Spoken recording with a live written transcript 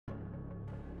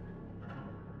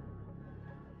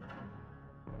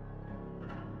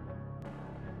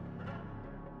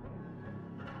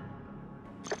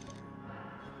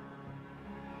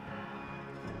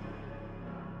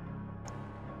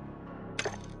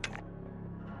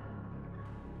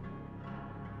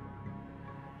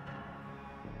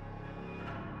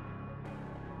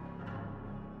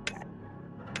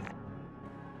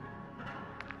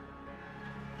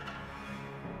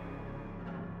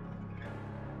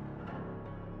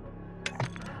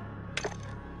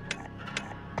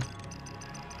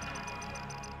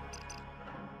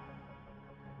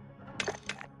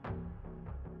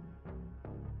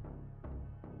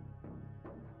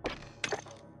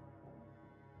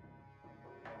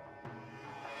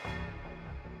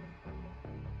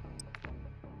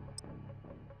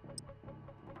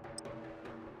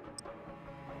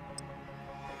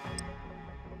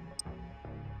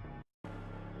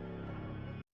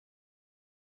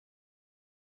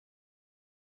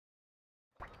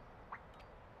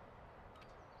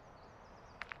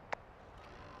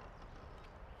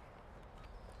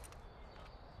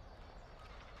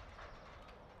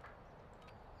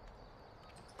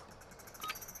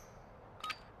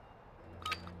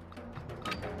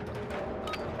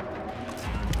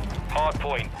hard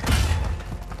point.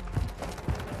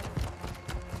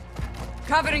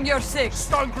 Covering your six.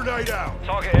 Stun grenade out.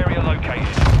 Target area located.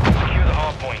 Secure the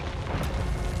hard point.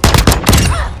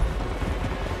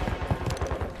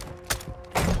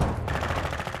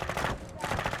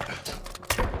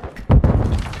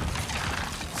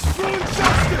 Throwing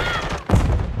shotstick.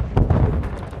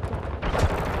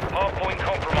 Hard point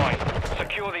compromised.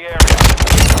 Secure the area.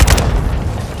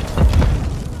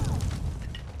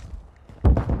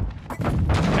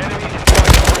 Enemies inside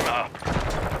the perimeter.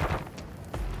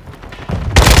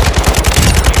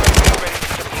 UAV ready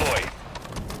to deploy.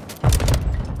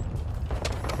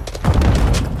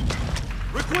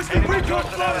 Requesting Enemy recon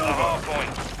personnel at the flyover. hard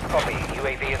point. Copy.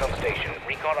 UAV is on station.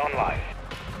 Recon online.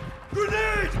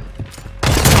 Grenade.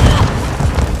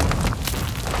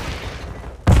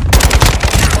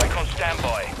 Strike on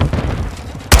standby.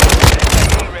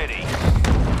 SAE ready.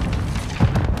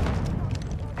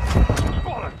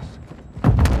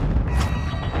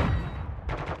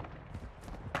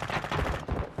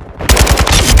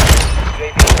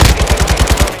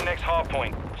 Confirming next hard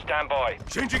point. Stand by.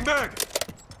 Changing mag.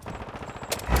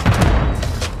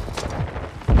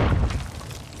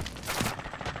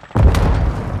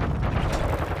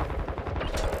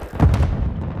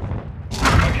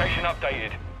 Location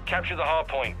updated. Capture the hard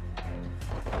point.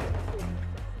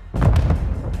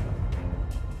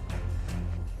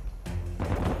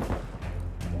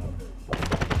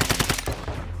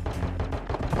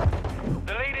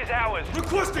 The lead is ours.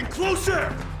 Requesting close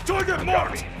air. Target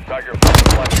marked. Tiger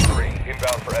 4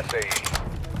 inbound for SAE.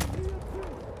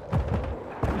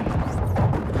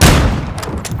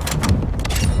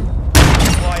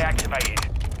 Supply activated.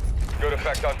 Good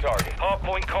effect on target. Hard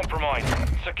point compromised.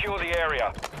 Secure the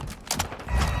area.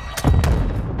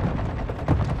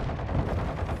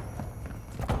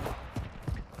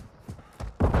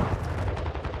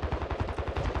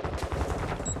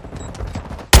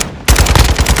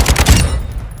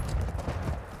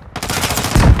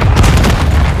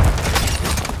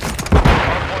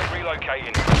 Hard point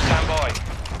relocating. Stand by.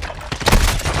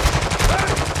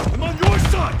 Hey, I'm on your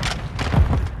side.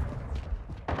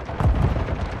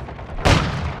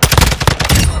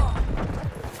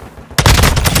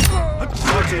 I'm Target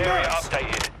charging area mags.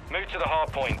 updated. Move to the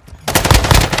hard point.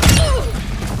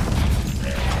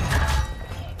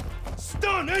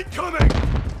 Stun incoming.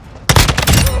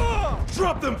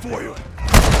 Drop them for you.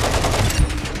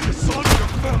 Dishonor your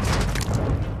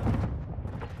family.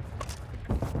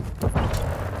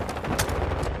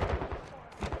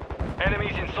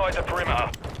 Enemies inside the perimeter.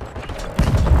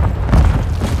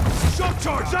 Shock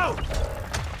charge out.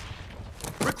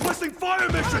 Requesting fire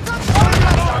mission.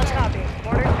 Solid copy.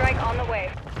 Mortar strike on the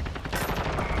way.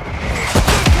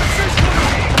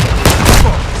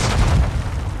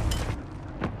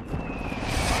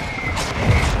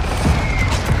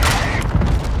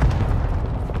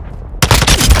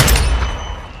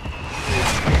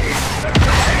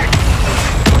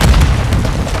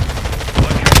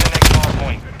 Locate the next hard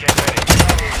point. Get ready.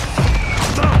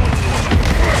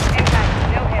 Impact.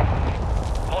 No hit.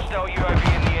 Hostile UAV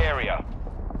in the area.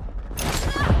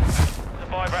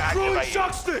 Survivor Throwing activated.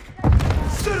 shock stick.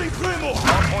 Setting claymore.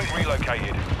 Hard point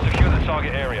relocated. Secure the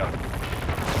target area.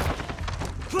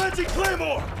 Planting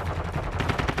claymore.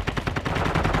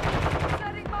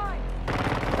 Setting mine.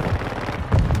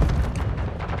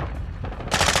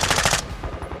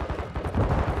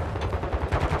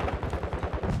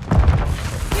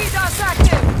 DDoS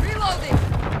active. Reloading.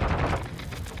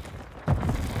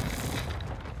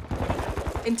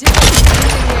 Intimidate.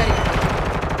 Leaving the area.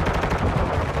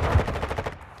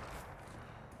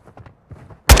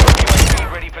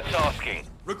 UAV ready for tasking.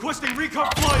 Requesting recon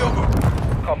flyover.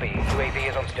 Copy. UAV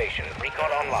is on station.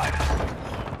 Recon online.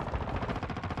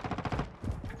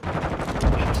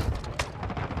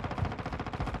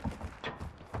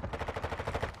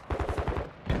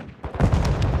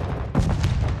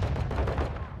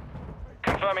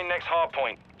 Confirming next hard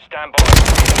point. Stand by.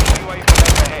 UAV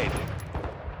overhead.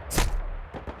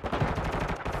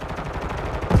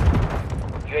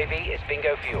 UAV is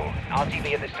bingo fuel.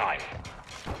 RTV at this time.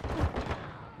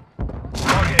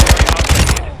 Target area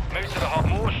updated. Move to the hard.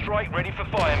 More strike ready for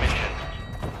fire mission.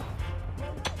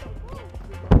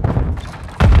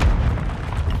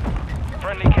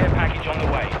 Friendly care package on the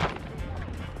way.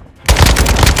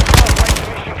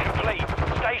 Operation mission complete.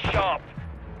 Stay sharp.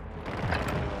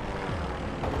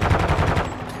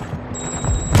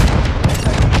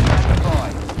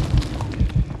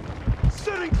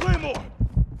 Setting claymore.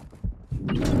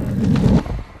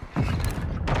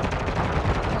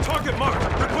 Target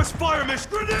marked. Request fire mission.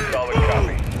 Grenade. Solid Move.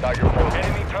 copy. Tiger 4.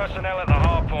 Enemy personnel at the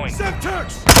hard point.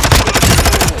 Semtex.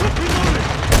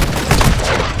 Reloading.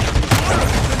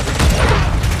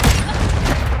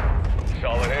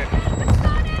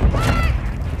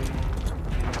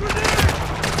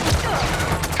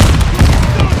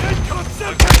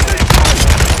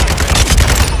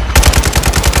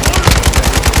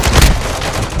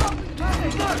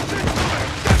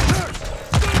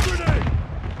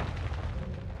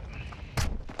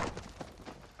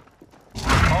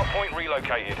 Hardpoint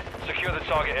relocated. Secure the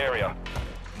target area.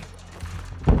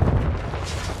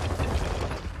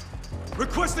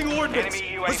 Requesting ordnance.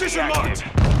 Enemy UAV Position active.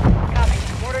 marked. Copy.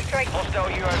 Mortar strike. Hostile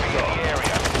UAV in the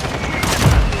area.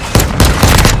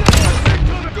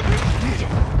 Need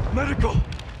medical.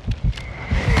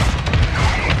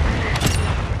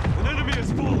 An enemy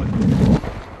has fallen.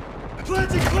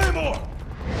 Planting Claymore.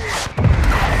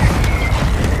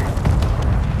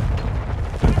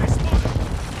 Enemy spotted.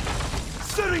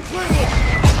 Setting Claymore.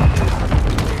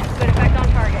 Good effect on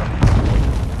target.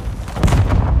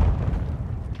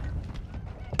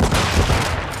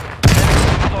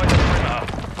 Inside the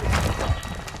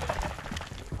perimeter.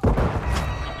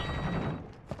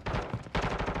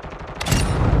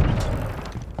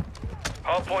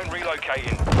 Hardpoint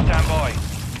relocating. Stand by.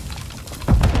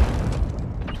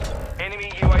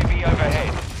 Enemy UAV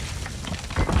overhead.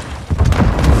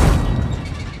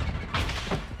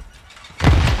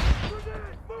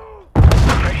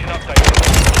 Location updated.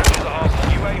 Capture the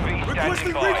hardpoint. UAV standing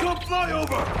Requesting by. recon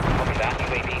flyover. Copy that.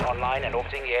 UAV online and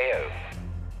orbiting the AO.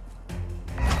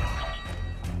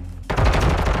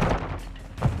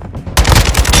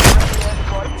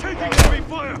 Taking enemy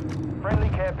fire. Friendly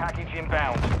care package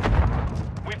inbound.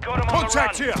 We've got him on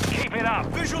Contact the run. here. Keep it up.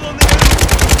 Visual on the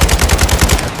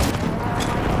enemy.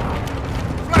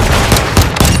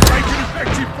 Taking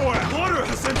effective fire. Water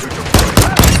has entered the Be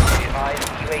advised,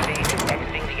 UAV is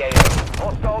exiting the AO.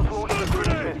 Hostiles launching cruise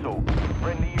missile.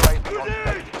 Friendly UAV on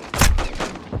Grenade! station.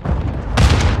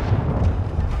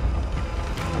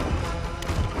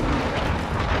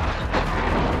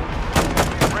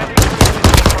 Friendly cruise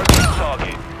missile approaching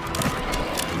target.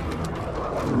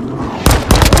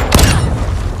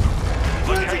 Planting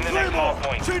Locating the next Claymore.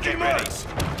 hardpoint. Changing Get ready. marks.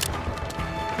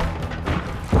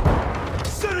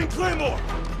 Setting Claymore.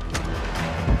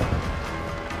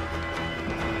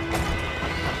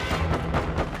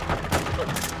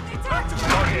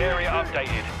 Target area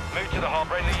updated. Move to the hard.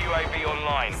 Friendly UAV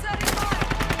online. Setting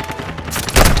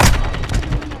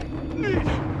mine. Need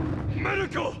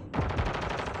medical.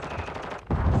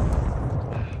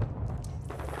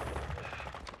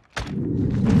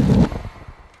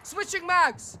 Switching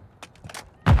mags.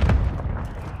 Copy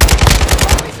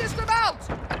system out.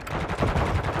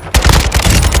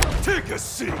 Take a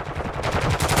seat.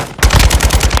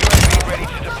 UAV ready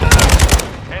to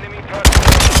deploy. Enemy personnel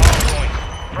on the hard point.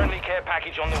 Friendly care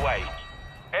package on the way.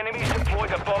 Enemies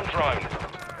deployed a bomb drone.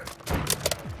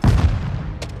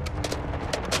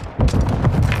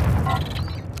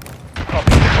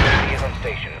 Copy. UAV is on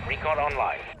station. Recon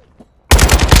online.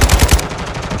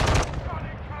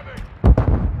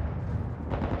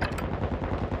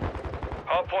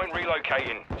 Hardpoint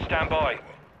relocating. Stand by.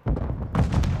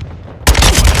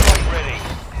 Strike ready.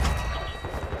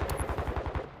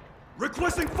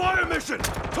 Requesting fire mission.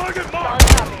 Target On marked.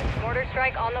 copy. Mortar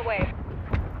strike on the way.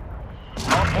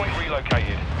 Hardpoint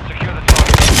relocated. Secure the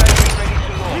target. UAV ready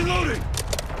to launch. Reloading.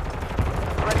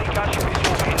 Friendly gunship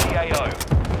missile in the AO.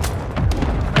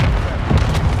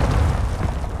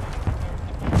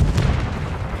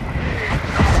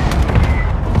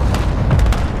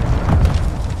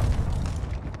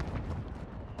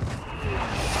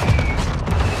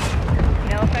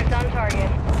 No effect on target.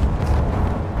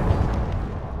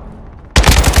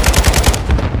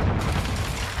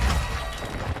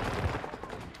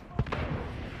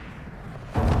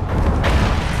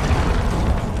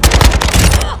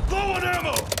 Low on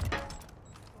ammo.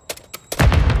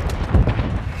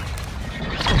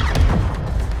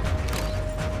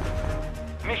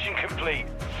 Mission complete.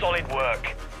 Solid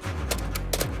work.